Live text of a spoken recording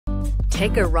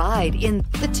Take a ride in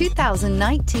the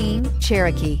 2019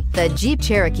 Cherokee. The Jeep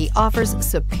Cherokee offers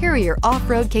superior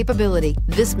off-road capability.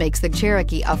 This makes the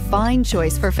Cherokee a fine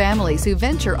choice for families who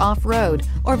venture off-road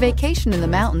or vacation in the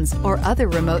mountains or other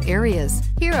remote areas.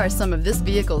 Here are some of this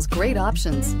vehicle's great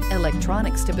options: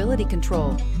 electronic stability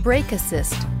control, brake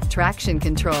assist, traction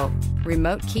control,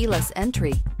 remote keyless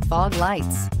entry, fog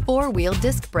lights, four-wheel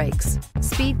disc brakes,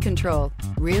 speed control,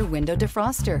 rear window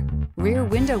defroster, rear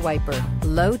window wiper,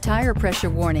 low tire pressure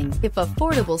warning. If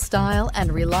affordable style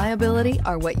and reliability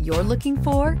are what you're looking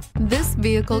for, this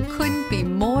vehicle couldn't be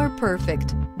more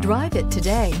perfect. Drive it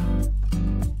today.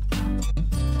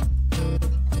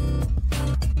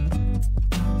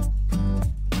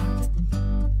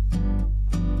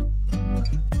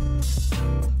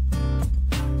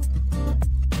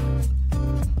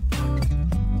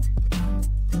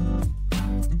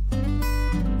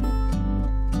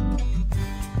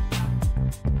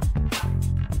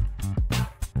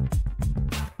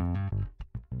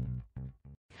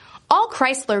 All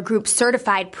Chrysler Group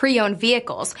certified pre-owned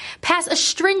vehicles pass a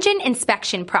stringent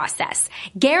inspection process,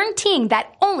 guaranteeing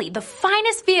that only the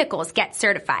finest vehicles get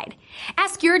certified.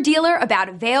 Ask your dealer about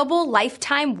available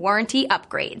lifetime warranty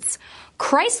upgrades.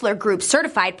 Chrysler Group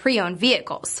certified pre-owned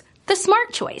vehicles, the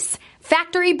smart choice,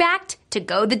 factory backed to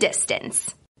go the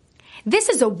distance. This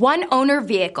is a one-owner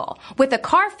vehicle with a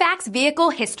CARFAX Vehicle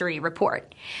History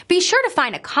Report. Be sure to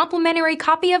find a complimentary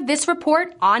copy of this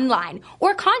report online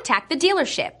or contact the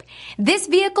dealership. This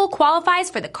vehicle qualifies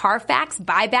for the CARFAX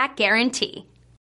Buyback Guarantee.